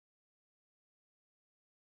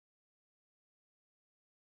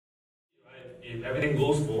if everything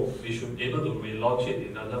goes smooth, we should be able to relaunch it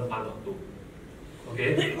in another month or two.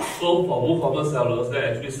 Okay, so for WooCommerce sellers that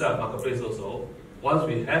actually sell at marketplace also, once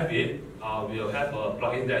we have it, we'll have a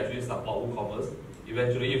plugin that actually support WooCommerce.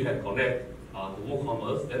 Eventually, you can connect to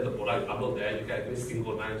WooCommerce, then the product you upload there, you can actually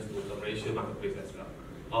synchronize to the Malaysian marketplace as well,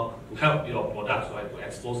 to help your products, right, to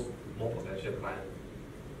expose more potential clients.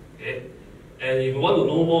 Okay, and if you want to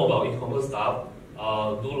know more about e-commerce stuff,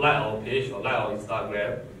 do like our page or like our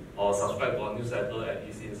Instagram or subscribe to our newsletter at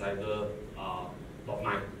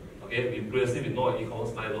easyinsider.9. Okay, we previously know an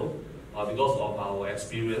e-commerce Milo because of our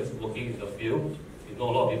experience working in the field. We know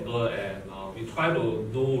a lot of people, and we try to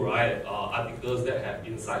do articles that have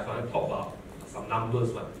insights and talk about some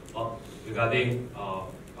numbers regarding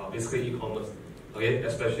basically e-commerce. Okay,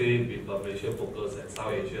 especially with Malaysia focus and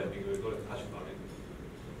South Asia, we're going to touch about it.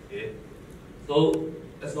 Okay, so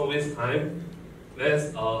let's not waste time.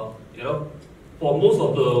 Let's for most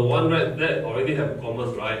of the one that already have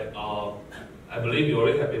e-commerce, right? I believe you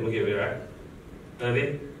already have payment gateway, right?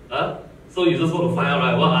 Ready? So you just want to find out,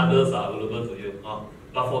 right, what others are available to you.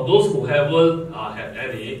 But for those who haven't had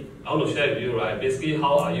any, I want to share with you, right, basically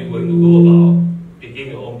how are you going to go about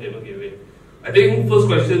picking your own payment gateway. I think first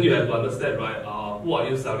question you have to understand, right, who are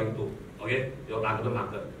you selling to? Okay, your targeted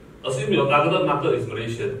market. Assume your targeted market is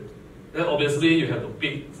Malaysian, then obviously you have to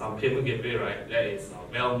pick some payment gateway, right, that is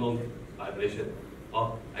well known by Malaysian.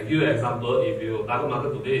 I give you an example. If your target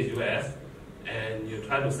market today is US, and you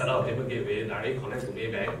try to set up a payment gateway directly connect to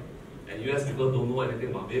Maybank, and US people don't know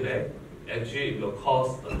anything about Maybank, actually it will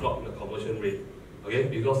cause a drop in the conversion rate. Okay,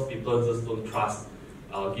 because people just don't trust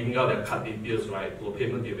giving out their card details, right, to a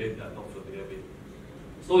payment gateway they are not familiar with.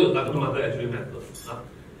 So your target market actually matters.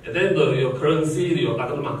 And then your currency your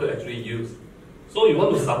target market actually use. So you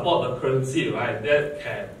want to support the currency, right,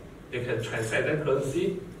 that they can transact that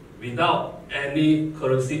currency without any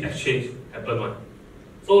currency exchange happen.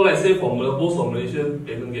 So let's say for most of Malaysian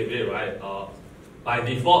payment gateway, right, by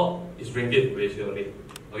default it's ringgit Malaysia only.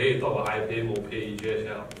 Okay, you talk about iPay, MoPay,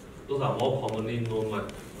 EJHL. Those are more commonly known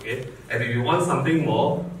ones. Okay, and if you want something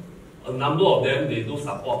more, a number of them they do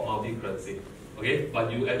support multi-currency. Okay,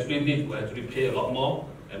 but you actually need to actually pay a lot more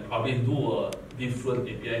and probably do a different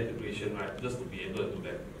API integration, right, just to be able to do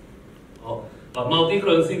that. But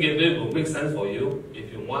multi-currency gateway will make sense for you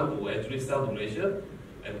if you want to actually sell to Malaysia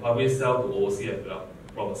and probably sell to overseas as well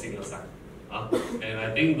from a single site. And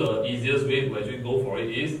I think the easiest way to actually go for it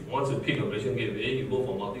is once you pick a Malaysian gateway, you go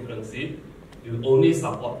for multi-currency, you only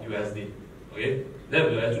support USD. Okay, that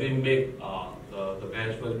will actually make the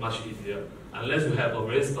management much easier. Unless you have a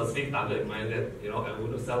very specific target in mind that I'm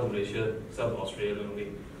going to sell to Malaysia, sell to Australia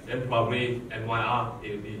only, then probably MYR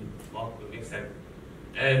AUD will make sense.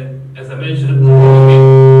 And as I mentioned,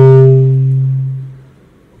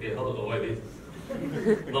 okay, how to avoid this?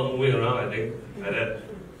 Not moving around, I think, like that.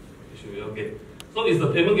 It should be okay. So is the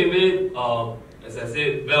payment gateway, as I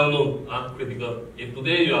said, well known, critical. If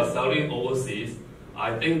today you are selling overseas,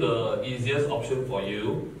 I think the easiest option for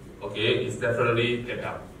you, okay, is definitely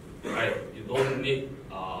PayPal. Right? You don't need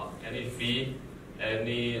any fee,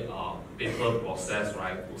 any paper process,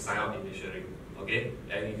 right, to sign up initially. Okay,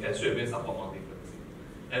 and you can straight away support multi-currency.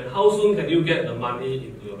 And how soon can you get the money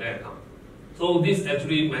into your bank account? So this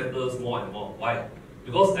actually matters more and more. Why?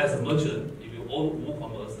 Because as a merchant, if you own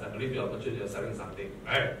WooCommerce, I believe you're a merchant, you're selling something,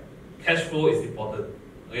 right? Cash flow is important.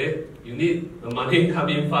 Okay, you need the money come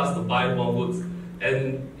in fast to buy more goods,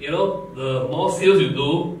 and the more sales you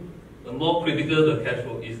do, the more critical the cash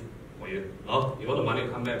flow is for you. You want the money to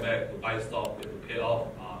come back to buy stock, to pay off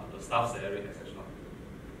the staff salary, etc.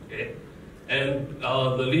 Okay, and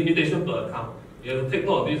the limitation per account. You have to take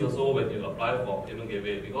note of this also when you apply for payment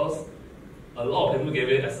gateway, because a lot of payment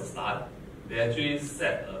gateway at the start, they actually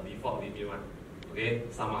set a default limit one. Okay,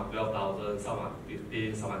 some are 12,000, some are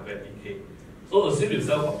 15, some are 20K. So assume you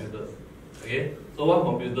sell computers. Okay, so one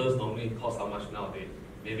computers normally cost how much nowadays?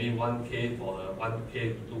 Maybe 1K for the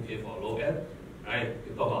 1K to 2K for low end, right?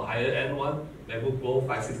 You talk about higher end one, MacBook Pro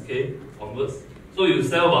 5-6K onwards. So you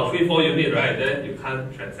sell about 3-4 units, right? Then you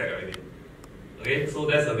can't transact already. Okay, so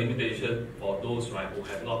that's a limitation for those, right, who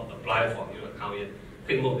have not applied for a new account yet.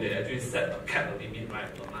 Take note, they actually set a cap limit, right,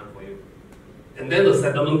 per month for you. And then the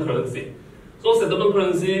settlement currency. So settlement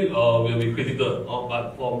currency will be critical,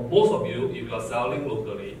 but for most of you, if you are selling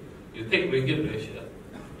locally, you take ringgit Malaysia,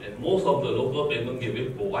 and most of the local payment gateway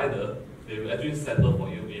provider, they will actually settle for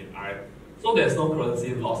you in RM. So there's no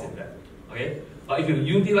currency loss in that. Okay, but if you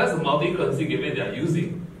utilize the multi-currency gateway they are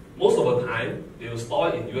using, most of the time they will store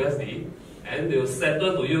it in USD, and they will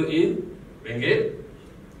settle to you in ringgit,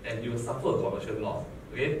 and you will suffer a conversion loss.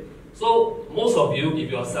 Okay, so most of you,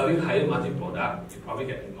 if you are selling higher margin product, you probably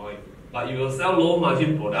can ignore it. But if you sell low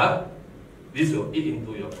margin product, this will eat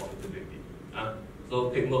into your profitability. So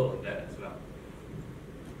take note on that as well.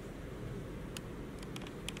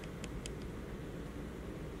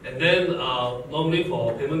 And then normally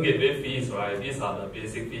for payment gateway fees, right, these are the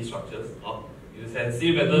basic fee structures. You can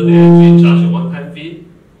see whether they actually charge a one-time fee,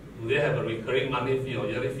 do they have a recurring monthly fee or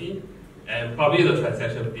yearly fee, and probably the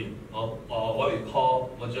transaction fee, or what we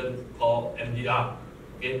call merchant call MDR,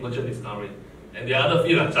 okay, merchant discount rate. And the other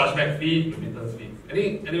fee like chargeback fee, remittance fee.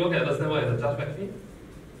 Anyone can understand what is a chargeback fee?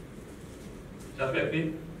 Chargeback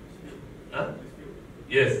fee? Huh?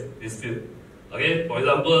 Yes, dispute. Okay, for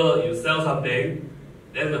example, you sell something,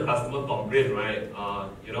 then the customer complain, right?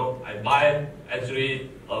 I buy actually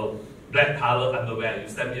a black color underwear, you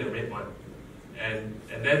send me a red one. And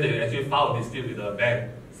then they actually file a dispute with the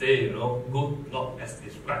bank, say, good, not as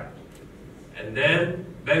described. And then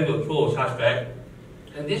bank will throw a chargeback.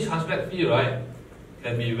 And this chargeback fee, right,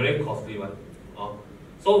 can be very costly one.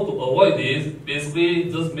 So to avoid this,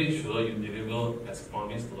 basically just make sure you deliver as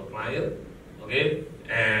promised to the client, okay?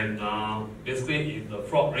 And basically, if the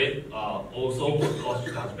fraud rate also will cost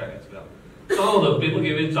you chargeback as well. Some of the payment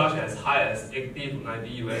gateway charge as high as 80 to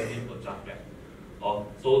 90 USD per chargeback.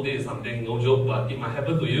 So this is something no joke, but it might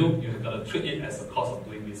happen to you. You have got to treat it as a cost of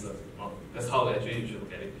doing business. That's how actually you should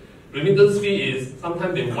look at it. Remittance fee is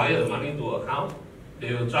sometimes they wire the money to account.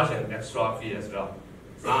 They will charge an extra fee as well.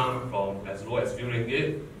 Some from as low as few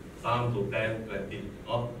ringgit, some to 10, 20.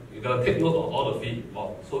 You gotta take note of all the fee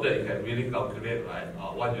so that you can really calculate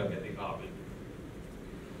what you're getting out of it.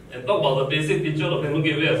 And talk about the basic feature of the payment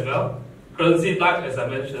gateway as well. Currency type, as I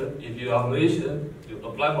mentioned, if you are Malaysian, you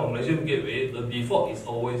apply for Malaysian gateway, the default is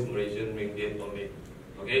always Malaysian ringgit only.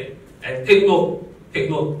 Okay? And take note,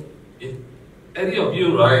 if any of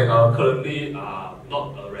you currently are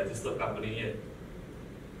not a registered company yet,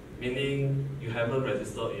 meaning you haven't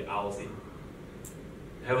registered in ROC.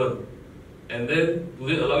 Haven't. And then, do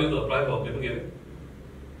they allow you to apply for payment gateway?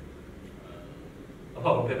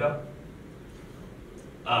 Apart from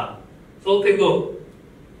PayPal? So take note.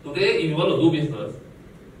 Today, if you want to do business,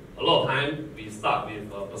 a lot of time we start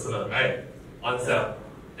with personal, right? On sell.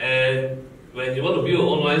 And when you want to build an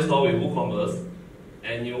online store with WooCommerce,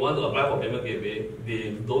 and you want to apply for payment gateway,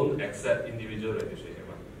 they don't accept individual registration.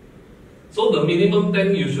 So the minimum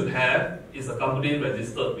thing you should have is a company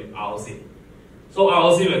registered with ROC. So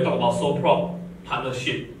ROC, we talk about sole prop,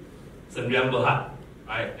 partnership, Sendirian Berhad,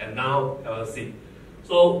 right? And now LLC.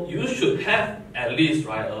 So you should have at least a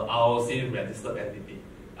ROC registered entity.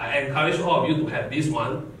 I encourage all of you to have this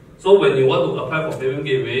one. So when you want to apply for payment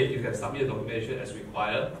gateway, you can submit the documentation as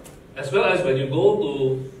required. As well as when you go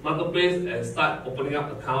to marketplace and start opening up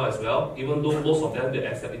account as well, even though most of them they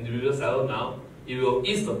accept individual seller now, it will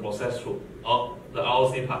ease the process through the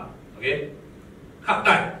ROC part. Okay? Card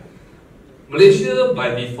type. Malaysia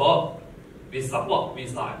by default, we support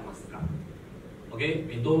Visa and MasterCard. Okay?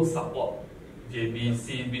 We don't support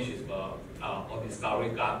JBC, which is or Discovery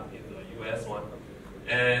card in the US one.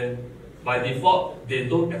 And by default, they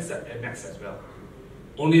don't accept Amex as well.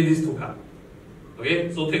 Only these two cards.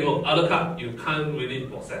 Okay? So take note, other card you can't really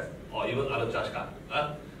process, or even other charge card.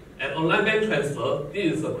 And online bank transfer,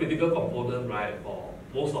 this is a critical component, right, for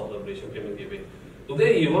most of the Malaysian payment gateway.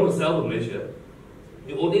 Today, if you want to sell to Malaysia,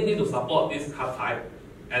 you only need to support this card type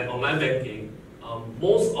and online banking.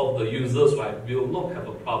 Most of the users, right, will not have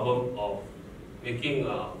a problem of making,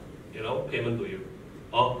 payment to you.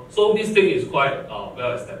 So this thing is quite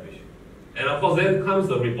well established. And of course, then comes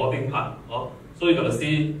the reporting part. So you got to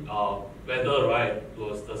see whether, right,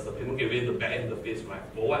 does the payment gateway, the back end interface,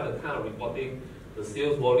 right, provide the kind of reporting, the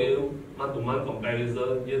sales volume, month-to-month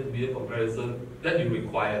comparison, year-to-year comparison that you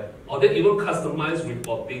require, or they even customize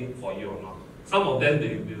reporting for you or not. Some of them,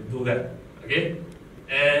 they will do that, okay?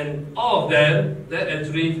 And all of them, that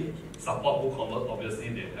actually support WooCommerce. Obviously,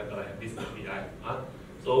 they have to have this API.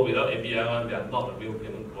 So without API one, they are not a real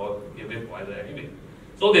payment gateway provider anyway.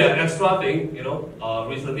 So there are extra things,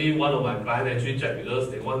 recently one of my clients actually checked with us,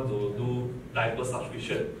 they want to do diaper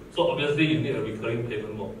subscription. So obviously you need a recurring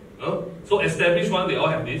payment mode. So established one, they all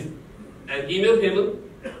have this. And email payment,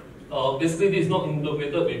 basically this is not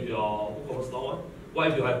integrated with your WooCommerce store one.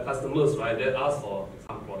 What if you have customers, right, that ask for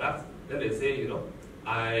some products, then they say,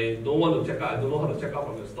 I don't want to check out, I don't know how to check out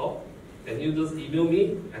from your store. Can you just email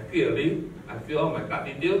me, I click a link, I fill out my card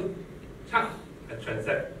details, charge, and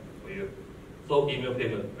transact for you. So email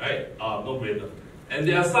payment, right? No brainer. And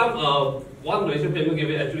there are some, one Malaysian payment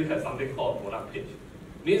gateway actually has something called product page.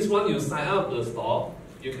 Means when you sign up the store,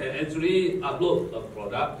 you can actually upload a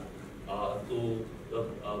product to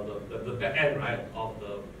the back end, right, of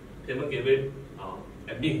the payment gateway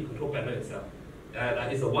admin control panel itself.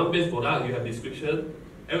 Like it's a one-page product, you have description,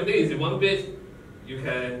 everything is in one page. You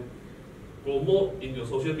can promote in your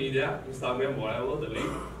social media, Instagram, whatever, the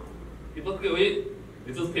link. People click it,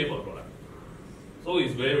 they just pay for the product. So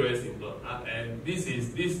it's very, very simple. And this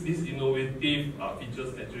innovative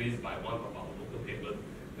features actually is by one of our local payment,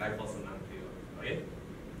 like for Senang. Okay?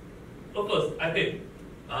 So first, iPay.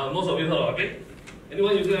 Most of you heard of iPay.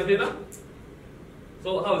 Anyone using iPay now?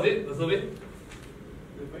 So how is it, the survey?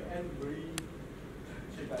 The back end very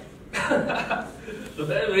shaky. The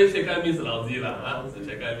back end very shaky means lousy lah. What's the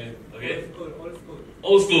shaky mean? Okay? Old school.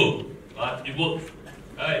 Old school. But it works.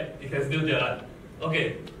 Right? It can still jalan.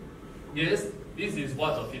 Okay. Yes, this is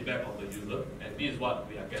what the feedback of the user, and this is what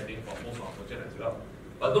we are getting from most of our merchants as well.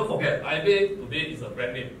 But don't forget, iPay today is a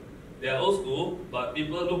brand name. They are old school, but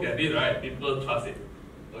people look at it, right? People trust it.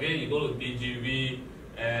 Okay, you go to DGV,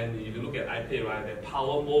 and if you look at iPay, right, they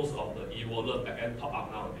power most of the e-wallet backend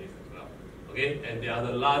top-up nowadays as well. Okay, and they are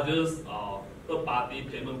the largest third-party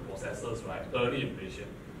payment processors, right, currently in Malaysia.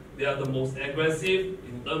 They are the most aggressive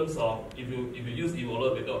in terms of if you use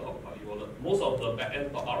e-wallet, later I'll talk about e-wallet. Most of the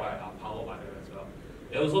backend top-up, right, are powered by them as well.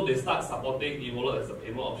 And also they start supporting e-wallet as a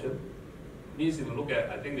payment option. Means if you look at,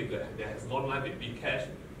 I think they has gone live with Bcash,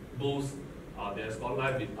 Boost, they has gone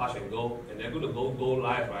live with Touch and Go, and they're going to go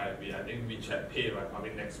live, right, with I think WeChat Pay, right,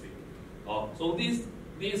 coming next week. So these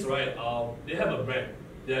right, they have a brand.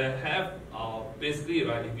 They have basically,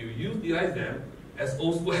 right, if you utilize them as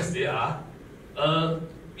old school as they are,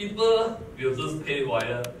 people will just pay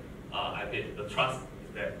via iPay. The trust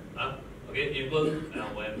is there. Okay, even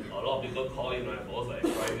when a lot of people call in, right, for us like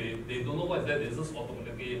Friday, they don't know what is that. They just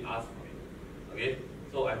automatically ask for it. Okay,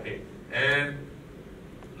 so iPay. And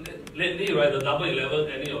lately, right, the Double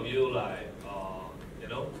 11, any of you like,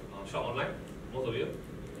 shop online? Most of you?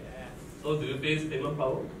 Yeah. So do you face payment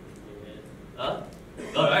problem? Huh?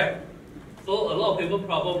 Alright. So a lot of payment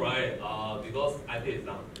problem, right, because iPay is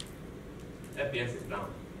down. FPS is down.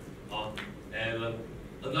 And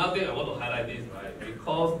another thing I want to highlight is, right,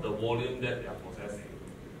 because the volume that they are processing,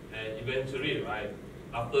 and eventually, right,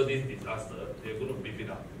 after this disaster, they're going to beef it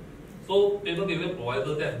up. So payment gateway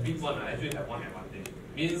providers that big one actually have one advantage.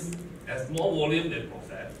 Means as more volume they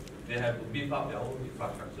process, they have to beef up their own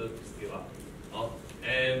infrastructure to scale up.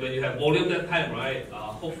 And when you have volume that time, right,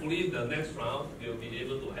 hopefully the next round they'll be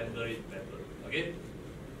able to handle it better. Okay?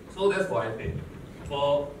 So that's for iPay.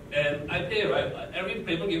 And iPay, right, every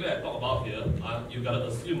payment gateway I talk about here, you gotta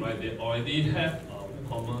assume, right, they already have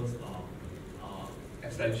WooCommerce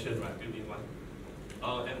extension, right, built in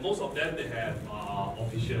one. And most of them, they have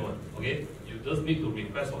official one, okay? You just need to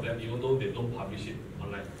request for them even though they don't publish it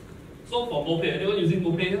online. So for MoPay, anyone using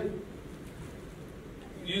MoPay here?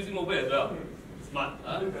 You using MoPay as well? Smart,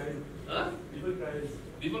 huh? Different guys.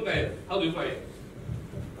 Different guys. How do you find it?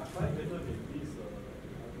 I find better with this.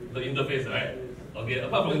 The interface, right? Okay,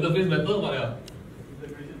 apart from interface better, what else?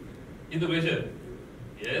 Integration.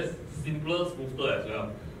 Yes, simpler, smoother as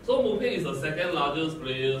well. So MoPay is the second largest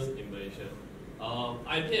players in Malaysia.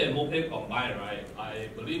 iPay and MoPay combined, right? I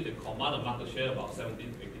believe they command a market share about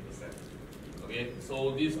 17-20%. Okay,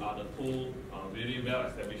 so these are the two really well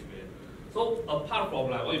established players. So apart from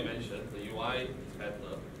like what you mentioned, the UI is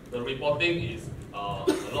better. The reporting is a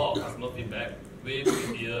lot of customer feedback, way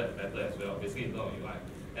prettier and better as well. Basically, it's not UI.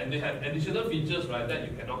 And they have additional features, right, that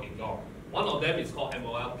you cannot ignore. One of them is called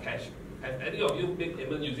MOL Cash. Have any of you made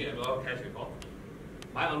payment using MOL Cash before?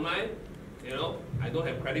 Buy online, I don't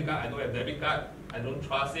have credit card, I don't have debit card, I don't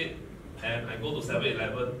trust it, and I go to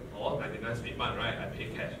 7-Eleven or 99 Speed Mart, right, I pay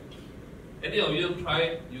cash. Any of you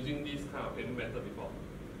try using this kind of payment method before?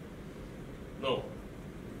 No.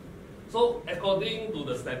 So according to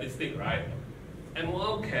the statistic, right,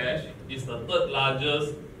 MOL Cash is the third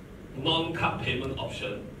largest non-card payment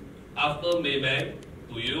option after Maybank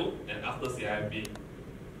to you and after CIMB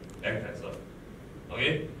bank transfer.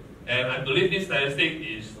 Okay? And I believe this statistic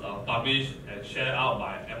is published and shared out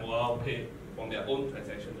by MOL Pay from their own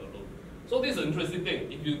transaction alone. So this is an interesting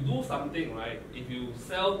thing. If you do something, right, if you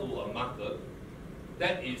sell to a market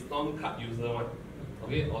that is non-card user one,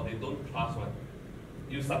 okay, or they don't trust one,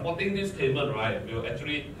 you supporting this payment, right, will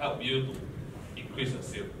actually help you to increase your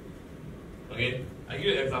sale. Okay, I give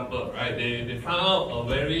you an example, right? They found out a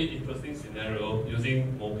very interesting scenario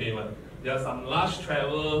using MoPay one. There are some large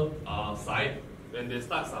travel sites, when they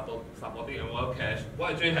start supporting MOL Cash,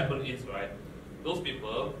 what actually happens is, right, those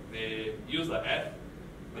people, they use the app,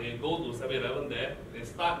 they go to 7-Eleven there, they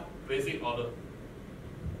start placing order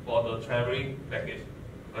for the traveling package.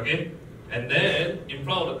 Okay? And then in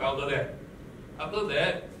front of the counter there. After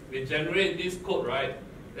that, they generate this code, right?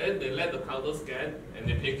 Then they let the counter scan and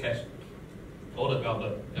they pay cash. over the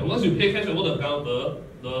counter. And once you pay cash over the counter,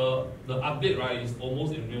 the update, right, is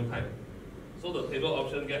almost in real time. So the table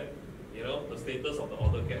option get, the status of the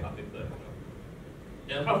order get updated.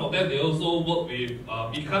 And apart from that, they also work with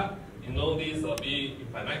B-card, this B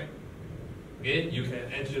infinite. Okay, you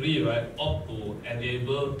can actually, right, opt to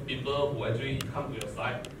enable people who actually come to your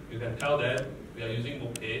site. You can tell them we are using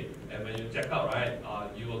WooCommerce, and when you check out, right,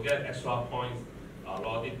 you will get extra points,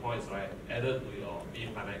 loyalty points, right, added to your B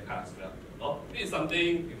infinite card as well. This is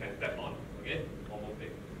something you can tap on, okay, on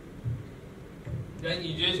WooCommerce. Then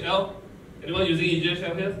EJHL, anyone using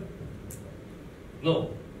EJHL here?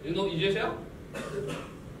 No, you know EJHL?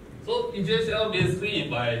 So EJHL basically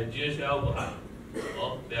by GHL Berhad.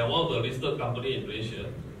 They are one of the listed company in Malaysia,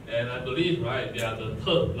 and I believe, right, they are the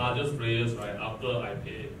third largest players, right, after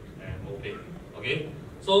iPay and OPay. Okay,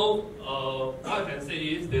 so what I can say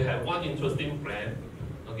is they have one interesting plan.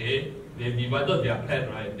 Okay, they divided their plan,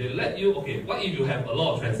 right. They let you, okay, what if you have a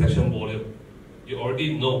lot of transaction volume? You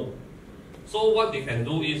already know. So what they can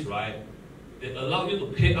do is, right, they allow you to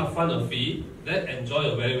pay upfront a fee, then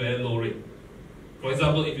enjoy a very, very low rate. For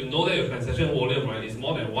example, if you know that your transaction volume, right, is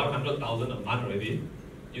more than 100,000 a month already,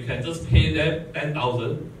 you can just pay them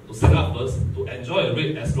 10,000 to set up first to enjoy a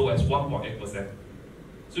rate as low as 1.8%.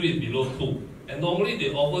 So it's below 2. And normally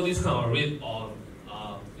they offer this kind of rate on,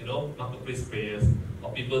 marketplace players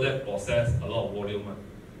or people that process a lot of volume.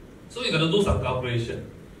 So you got to do some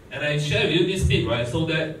calculation. And I share with you this tip, right, so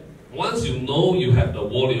that once you know you have the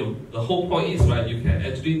volume, the whole point is, right, you can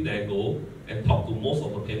actually nego and talk to most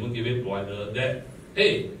of the payment gateway provider that,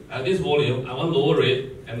 hey, at this volume, I want lower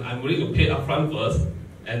rate, and I'm willing to pay upfront first,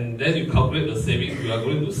 and then you calculate the savings you are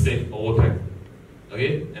going to save over time.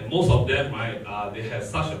 Okay, and most of them, right, they have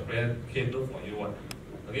such a plan catered for you.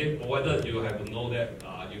 Okay, provided you have to know that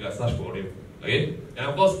you got such volume. Okay, and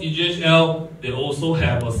of course, EJHL, they also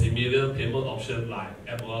have a similar payment option like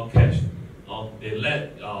Apple Cash. They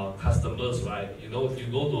let customers, right, if you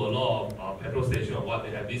go to a lot of petrol stations or what,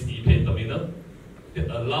 they have this ePay terminal. They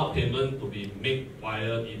allow payment to be made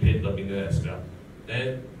via ePay terminal as well.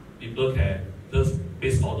 Then people can just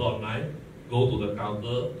place order online, go to the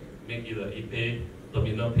counter, make it an ePay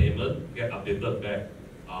terminal payment, get updated back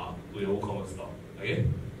to your WooCommerce store. Okay?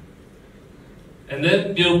 And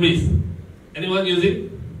then bill please. Anyone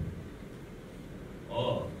using?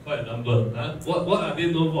 Oh, quite a number. Huh? What are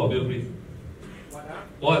they known for, bill please?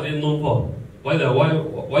 What are they known for?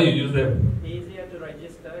 Why you use them? Easier to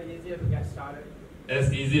register, easier to get started.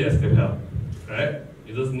 As easy as PayPal, right?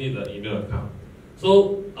 You just need the email account.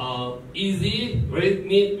 So easy, very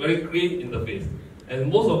neat, very clean interface.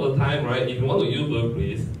 And most of the time, right, if you want to use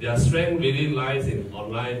WordPress, their strength really lies in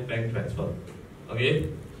online bank transfer. Okay?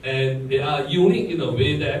 And they are unique in a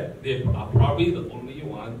way that they are probably the only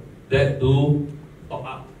one that do top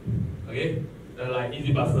up. Okay? They're like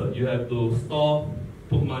EasyBuster. You have to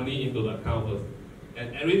put money into the account first.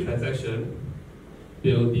 And every transaction,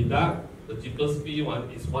 they will deduct the cheapest fee one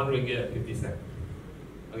is RM1.50.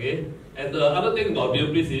 Okay? And the other thing about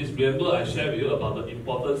BillPlease is, remember I shared with you about the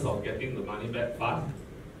importance of getting the money back fast.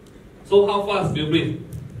 So how fast BillPlease?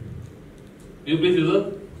 BillPlease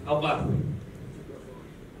user? How fast?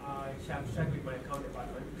 I'm stuck with my account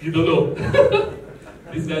department. You don't know.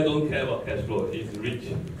 This guy don't care about cash flow. He's rich.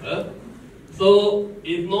 So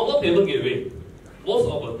in normal payment gateway,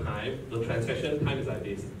 most of the time, the transaction time is like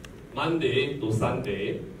this. Monday to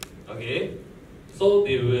Sunday, okay? So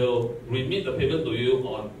they will remit the payment to you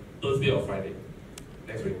on Thursday or Friday,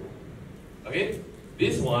 next week. Okay?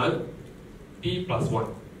 This one,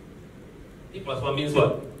 T+1. T+1 means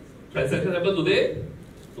what? Transaction happen today,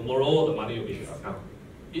 tomorrow the money will be in your account.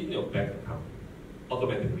 In your bank account,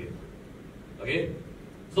 automatically. Okay?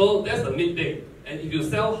 So that's the neat thing. And if you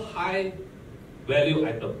sell high value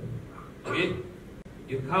item, okay?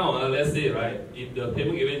 You count, let's say, right, if the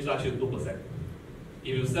payment gateway charge you 2%. If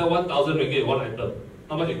you sell 1,000 ringgit one item,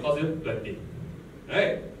 how much it cost you? 20.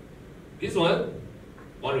 Right? This one,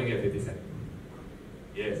 1 ringgit 50 cents.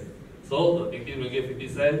 Yes. So the 18 ringgit 50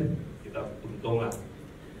 cents, kita untung lah.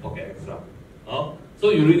 Okay, extra. So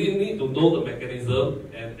you really need to know the mechanism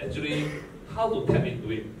and actually how to tap into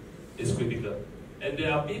it is critical. And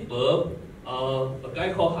there are people, a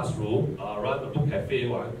guy called Hasru, run the book cafe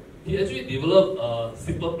one. He actually developed a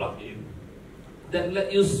simple plugin that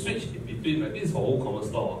let you switch in between, like this is for WooCommerce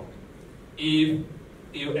store. If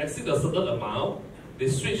you exceed a certain amount, they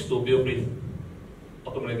switch to BillPlease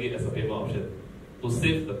automatically as a payment option to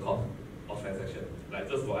save the cost of transaction, like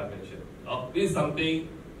just what I mentioned. This is something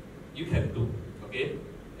you can do, okay?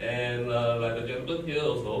 And like the gentleman here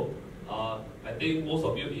also, I think most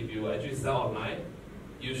of you, if you actually sell online,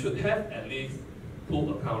 you should have at least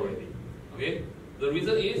 2 accounts ready. Okay? The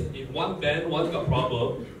reason is, if one band, one got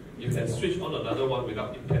problem, you can switch on another one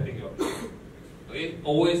without impacting your. Okay?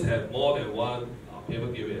 Always have more than one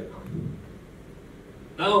payment gateway account.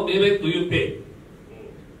 Now, maybe do you pay?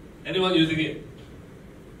 Anyone using it?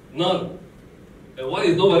 None. And why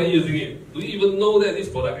is nobody using it? Do you even know that this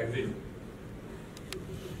product exists?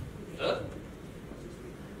 Huh?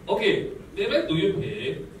 Okay, maybe do you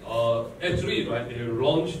pay? Actually, right, they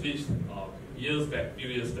launched this few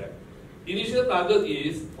years back. Initial target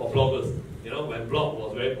is for bloggers. You know, when blog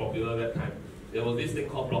was very popular that time, there was this thing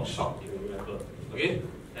called blog shop, if you remember. Okay?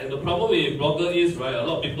 And the problem with blogger is, right, a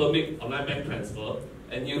lot of people make online bank transfer,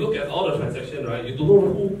 and you look at all the transactions, right, you don't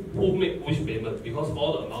know who made which payment because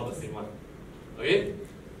all the amount the same one. Okay?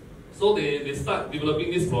 So they start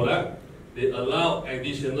developing this product. They allow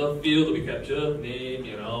additional field to be captured, name,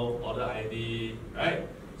 you know, order ID, right?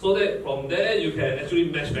 So that from there you can actually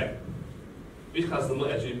match back which customer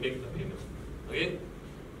actually make the payment. Okay?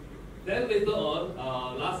 Then later on,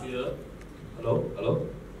 last year,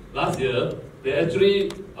 last year, they actually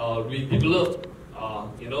redeveloped,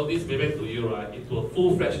 you know, this payment to you, right, into a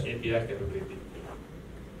full-fledged API capability.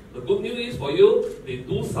 The good news is for you, they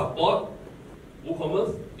do support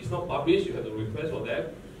WooCommerce. It's not published, you have to request for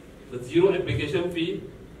that. The zero application fee,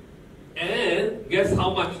 and guess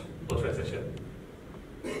how much per transaction?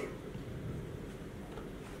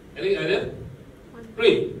 Any idea?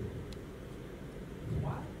 Free.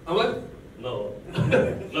 How much? No, not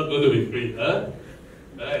going to be free, huh?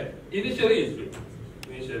 Right. Initially it's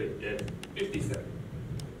free. Initially, yes. 50 cents.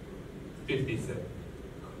 50 cents.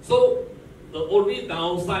 So the only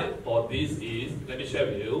downside for this is, let me share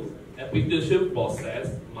with you, application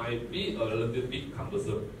process might be a little bit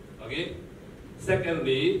cumbersome. Okay?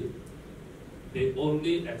 Secondly, they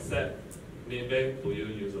only accept Maybank to you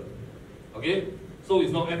user. Okay? So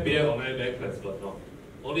it's not FBA or online bank transfer, no.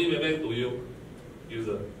 Only Maybank to you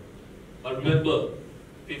user. But remember,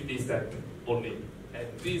 50 cents only. And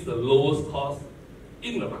this is the lowest cost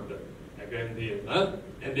in the market. I guarantee you. Huh?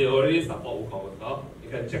 And they already support WooCommerce. Huh? You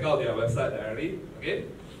can check out their website directly. Okay?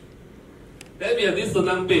 Then we have this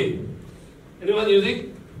Senang Pay. Anyone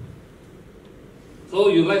using? So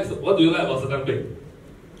you like, what do you like about Senang Pay?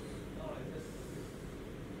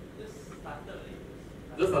 Just started.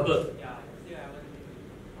 Just started? Yeah, still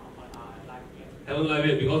haven't live yet. Haven't live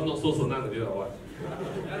yet because not so senang today or what?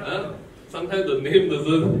 Huh? Sometimes the name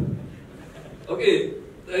doesn't. Okay,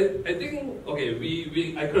 I think,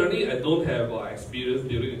 okay, I currently don't have experience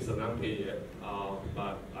dealing with Senang Pay yet,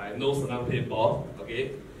 but I know Senang Pay boss,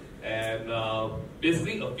 okay? And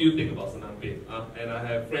basically a few things about Senang Pay. And I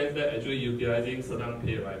have friends that actually utilizing Senang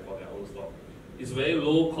Pay, right, for their own store. It's very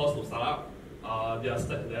low cost to start up. Their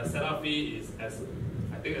setup fee is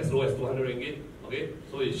I think as low as 200 ringgit, okay?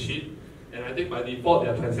 So it's cheap. And I think by default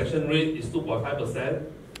their transaction rate is 2.5%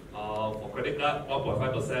 for credit card,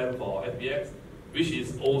 1.5% for FBX, which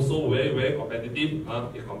is also very, very competitive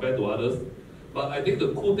if compared to others. But I think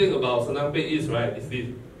the cool thing about Senang Pay is, right, is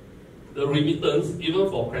this. The remittance, even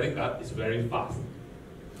for credit card, is very fast.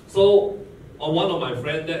 So, on one of my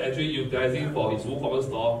friends that actually utilizing for his WooCommerce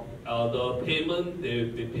store, the payment,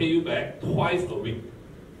 they pay you back twice a week.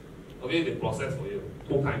 Okay, they process for you,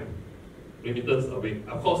 2 times. Remittance a week.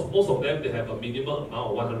 Of course, most of them, they have a minimum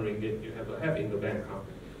amount of 100 ringgit you have to have in the bank account.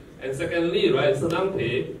 And secondly, right, Senang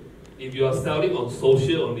Pay, if you are selling on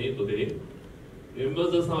social only today,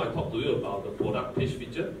 remember just now I talked to you about the product page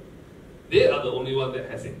feature? They are the only one that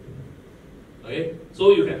has it. Okay,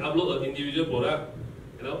 so you can upload an individual product,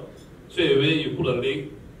 you know, straight away you put a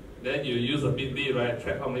link, then you use a bit.ly, right,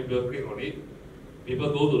 track how many people click on it,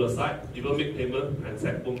 people go to the site, people make payment, and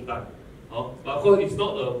set boom, done. But of course, it's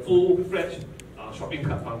not a full-fledged shopping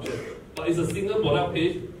cart function, but it's a single product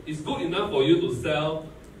page. It's good enough for you to sell,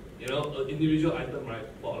 you know, an individual item, right,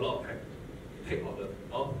 for a lot of time. Take order,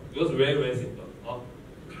 because very, very simple.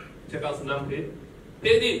 Check out Senang Pay.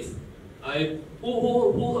 Paydits.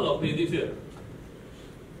 Who heard of Paydits here?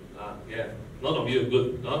 Yeah, none of you are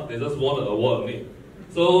good. They just won an award only.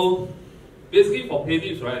 So basically for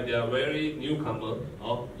Paydits, right, they are very newcomer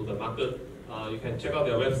to the market. You can check out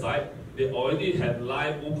their website. They already have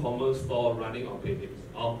live WooCommerce store running on Paydits.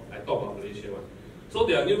 I talk about Malaysia one. So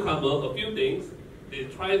they are newcomer. A few things. They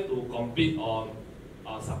try to compete on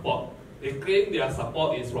support. They claim their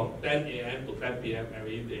support is from 10 a.m. to 10 p.m.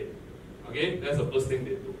 every day. Okay, that's the first thing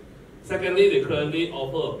they do. Secondly, they currently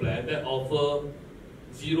offer a plan that offers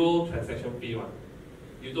zero transaction fee one.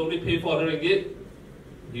 You only pay 400 ringgit,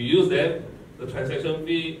 you use them, the transaction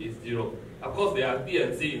fee is zero. Of course, there are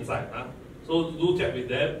T&C inside, so do check with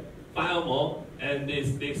them, find out more, And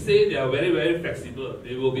they say they are very, very flexible.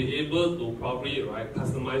 They will be able to probably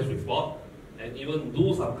customize report and even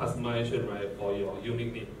do some customization for your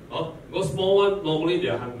unique need. Because small one, normally they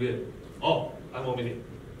are hungry. Oh, 5 more minutes.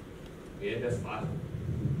 Okay, that's fast.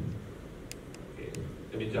 Okay,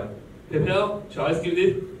 let me jump. PayPal, shall I skip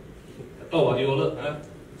this? Talk about e-wallet.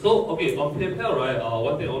 So, okay, on PayPal,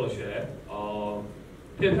 one thing I want to share.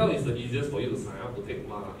 PayPal is the easiest for you to sign up to take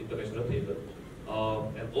international payment.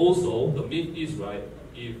 And also, the myth is,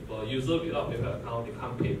 if a user without PayPal account, they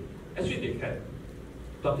can't pay. Actually, they can.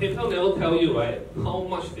 But PayPal never tell you, how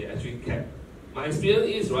much they actually can. My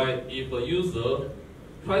experience is, if a user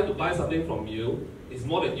try to buy something from you, it's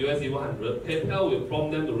more than USD 100, PayPal will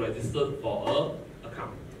prompt them to register for an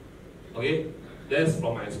account. Okay? That's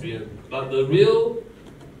from my experience. But the real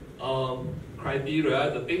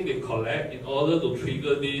criteria, the thing they collect in order to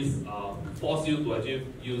trigger this, force you to actually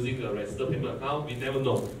using a registered payment account, we never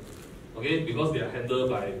know. Okay? Because they are handled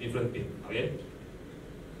by different things. Okay?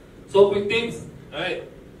 So quick things,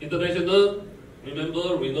 international,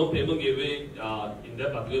 remember we know payment gateway in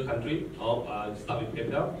that particular country. Start with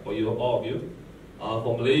PayPal for you, all of you.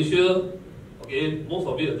 For Malaysia, okay, most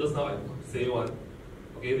of it just now I say one.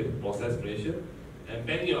 Okay, we process Malaysia. And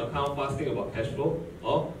bank your account first, think about cash flow.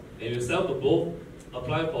 And you sell to both,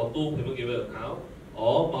 apply for 2 payment gateway account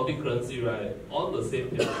or multi-currency on the same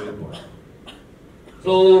payment gateway point.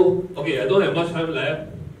 So, okay, I don't have much time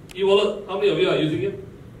left. E-wallet, how many of you are using it?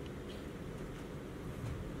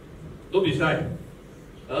 Don't be shy.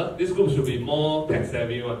 This group should be more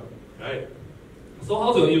tech-savvy one, right? So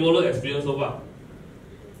how's your e-wallet experience so far?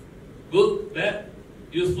 Good, bad,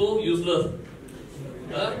 useful, useless?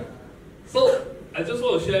 So I just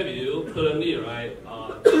want to share with you currently,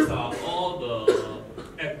 these are all the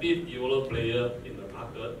active e-wallet players in the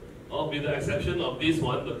market. With the exception of this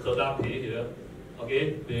one, the Kedah Pay here.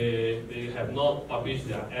 Okay, they have not published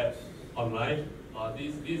their apps online.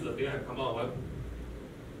 This is the thing I come out with.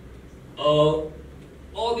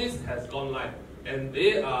 All this has gone live, and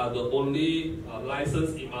they are the only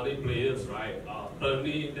licensed e-money players,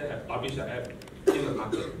 currently they have published an app in the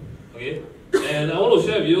market. Okay, and I want to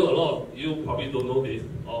share with you, a lot of you probably don't know this,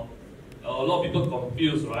 a lot of people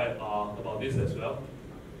confused, about this as well.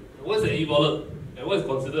 What is an e-wallet and what is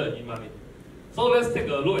considered an e-money? So let's take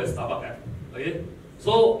a look at Starbucks app. Okay,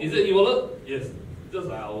 so is it e-wallet? Yes, just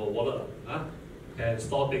like our wallet, can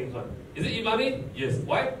store things. Is it e-money? Yes.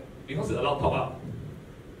 Why? Because it allows top up.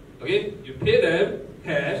 Okay, you pay them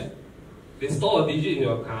cash, they store a digit in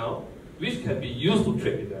your account, which can be used to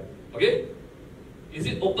trade with them. Okay, is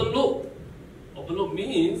it open loop? Open loop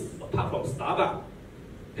means, apart from Starbucks,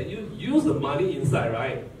 can you use the money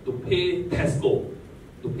inside, to pay Tesco,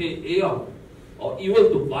 to pay Aeon, or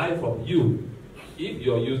even to buy from you, if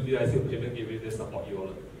you're utilizing payment gateway that support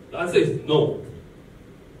e-wallet? The answer is no.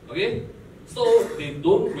 Okay, so they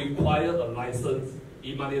don't require a license,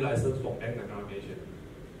 e-money license from bank aggregation.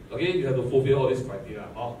 Okay, you have to fulfill all these criteria.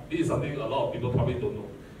 This is something a lot of people probably don't know.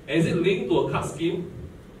 And is it linked to a card scheme?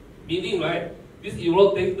 Meaning, this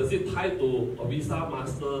e-wallet thing, does it tie to a Visa,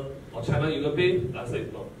 Master, or China UnionPay? The answer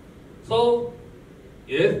is no. So,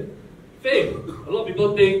 yes, fake. A lot of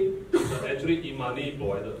people think it's actually e-money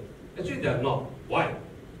provider. Actually, they are not. Why?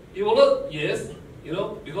 E-wallet, yes,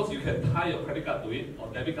 because you can tie your credit card to it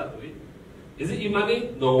or debit card to it. Is it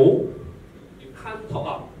e-money? No. You can't top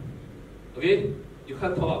up. Okay? You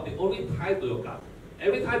can't top up. They only tie to your card.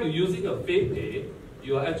 Every time you're using a fake pay,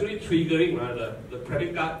 you are actually triggering the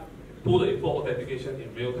credit card, pull the info authentication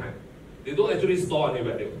in real time. They don't actually store any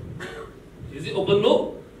value. Is it open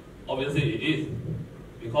loop? Obviously it is.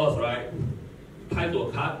 Because, tied to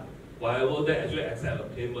a card, whatever they actually accept a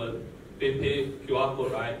payment, they pay QR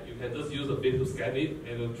code, you can just use the pay to scan it and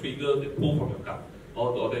it will trigger the pull from your card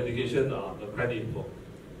or the authentication, the credit info.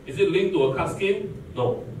 Is it linked to a card scheme?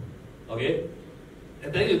 No. Okay?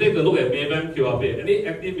 And then you take a look at Maybank QR Pay. Any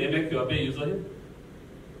active Maybank QR Pay user here?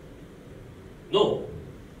 No.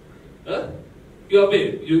 QR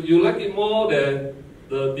Pay, you like it more than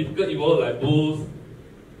the typical e-wallet like Boost.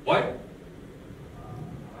 Why?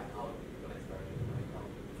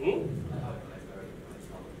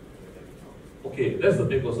 Okay, that's the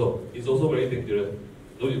thing also. It's also very dangerous.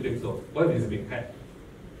 Don't you think so? Why is it being hacked?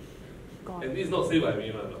 And this is not said by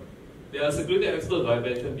me, there are security experts I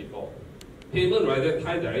mentioned before. Payment they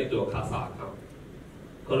tie directly to a CASA account,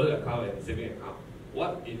 current account and saving account.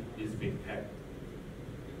 What if it's being hacked?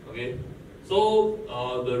 Okay, so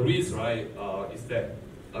the risk is there.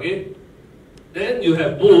 Okay, then you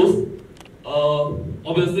have Boost.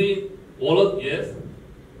 Obviously, wallet, yes.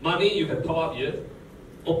 Money you can top up, yes.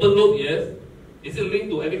 Open loop, yes. Is it linked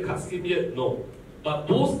to any card scheme yet? No. But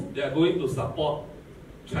Boost, they are going to support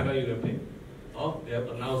China UnionPay. They have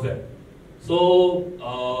announced that.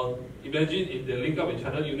 So imagine if they link up with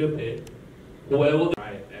China UnionPay, whoever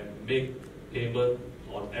right, and make payment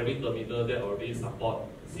on every terminal that already support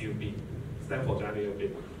CUP, stand for China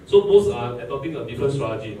UnionPay. So Boost are adopting a different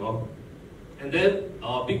strategy. And then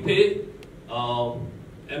BigPay,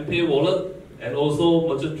 MPay wallet, and also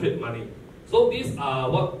merchant trade money. So these are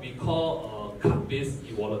what we call card-based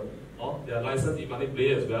e-wallet. They are licensed e-money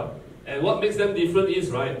player as well. And what makes them different is,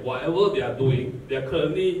 right, whatever they are doing, they are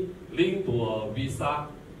currently linked to a Visa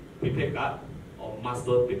prepaid card or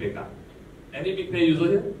Master prepaid card. Any BigPay user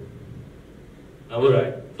here? No,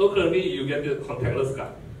 right? So currently you get the contactless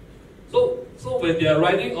card. So when they are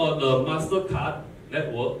riding on the MasterCard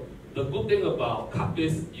network, the good thing about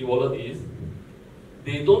card-based e-wallet is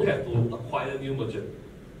they don't have to acquire new merchant.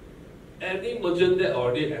 Any merchant that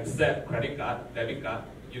already accept credit card, debit card,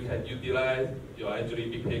 you can utilize your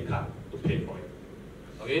actually BigPay card to pay for it.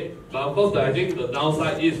 Okay? But of course, I think the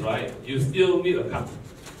downside is, right, you still need a card.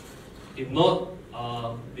 If not,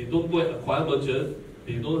 they don't go and acquire merchant,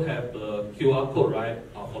 they don't have the QR code, right,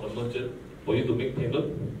 for the merchant for you to make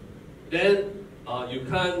payment. Then you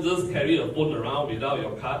can't just carry a phone around without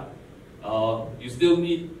your card. You still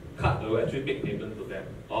need card to actually make payment to them.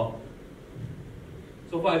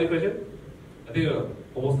 So far, any question? I think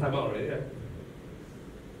almost time out already. Right?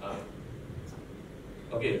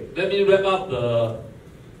 Okay, let me wrap up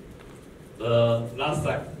the last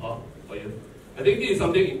slide for you. I think this is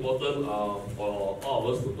something important for all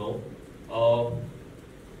of us to know.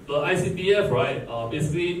 The ICTF, right,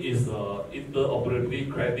 basically is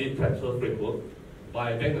interoperability credit transfer framework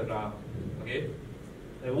by Bank Negara. Okay,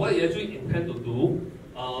 and what it actually intend to do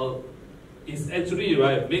is actually,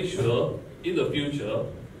 right, make sure in the future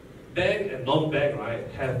bank and non-bank, right,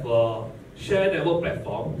 have a shared network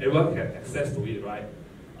platform. Everyone can access to it, right?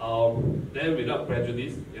 Then without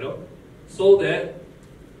prejudice, so that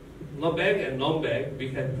bank and non-bank, we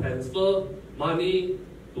can transfer money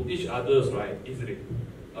to each other's, right, easily.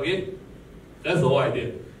 Okay, that's the whole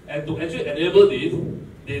idea. And to actually enable this,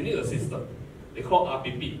 they need a system. They call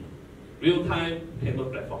RPP, Real-Time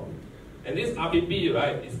Payment Platform. And this RPP,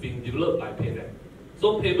 right, is being developed by PayNet.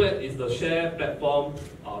 So PayNet is the share platform,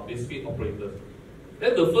 basically operator.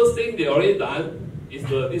 Then the first thing they already done is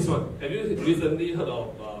this one. Have you recently heard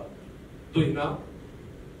of Do It Now?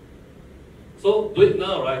 So Do It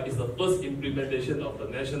Now, right, is the first implementation of the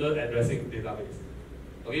National Addressing Database.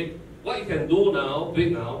 Okay, what you can do now, Do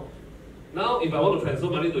It Now. Now, if I want to transfer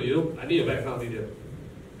money to you, I need a bank account detail,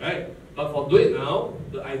 right? But for Do It Now,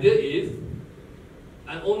 the idea is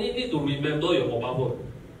I only need to remember your mobile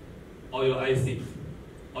phone, or your IC,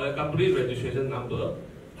 or your company registration number.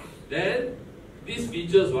 Then these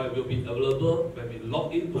features, right, will be available when we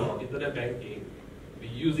log into our internet banking. We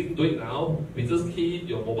using Do It Now, we just key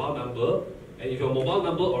your mobile number, and if your mobile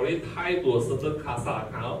number already tied to a certain CASA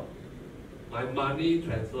account, my money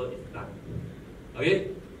transfer is done. Okay?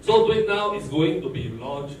 So Do It Now is going to be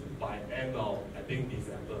launched by end of, I think,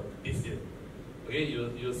 December this year. Okay,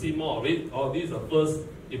 you'll see more of it. This is the first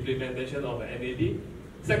implementation of the NAD.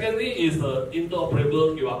 Secondly is the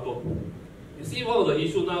interoperable QR code. You see, one of the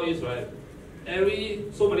issues now is, right,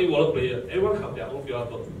 so many wallet players, everyone have their own QR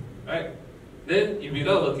code, right? Then if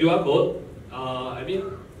without the QR code,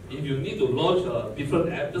 if you need to launch a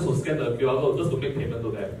different app just to scan the QR code, just to make payment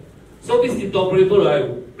to them. So this interoperable,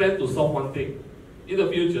 right, plan to solve one thing. In the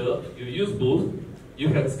future, you use Boost, you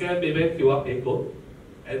can scan Maybank QR pay code,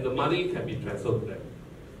 and the money can be transferred to them.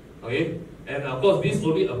 Okay? And of course, this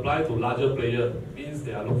only applies to larger players. Means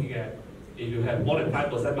they are looking at if you have more than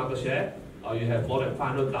 5% market share, or you have more than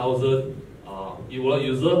 500,000 e-wallet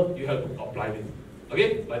user, you have to apply this.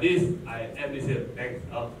 Okay? By this, I end this here. Thanks.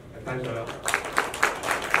 Thanks,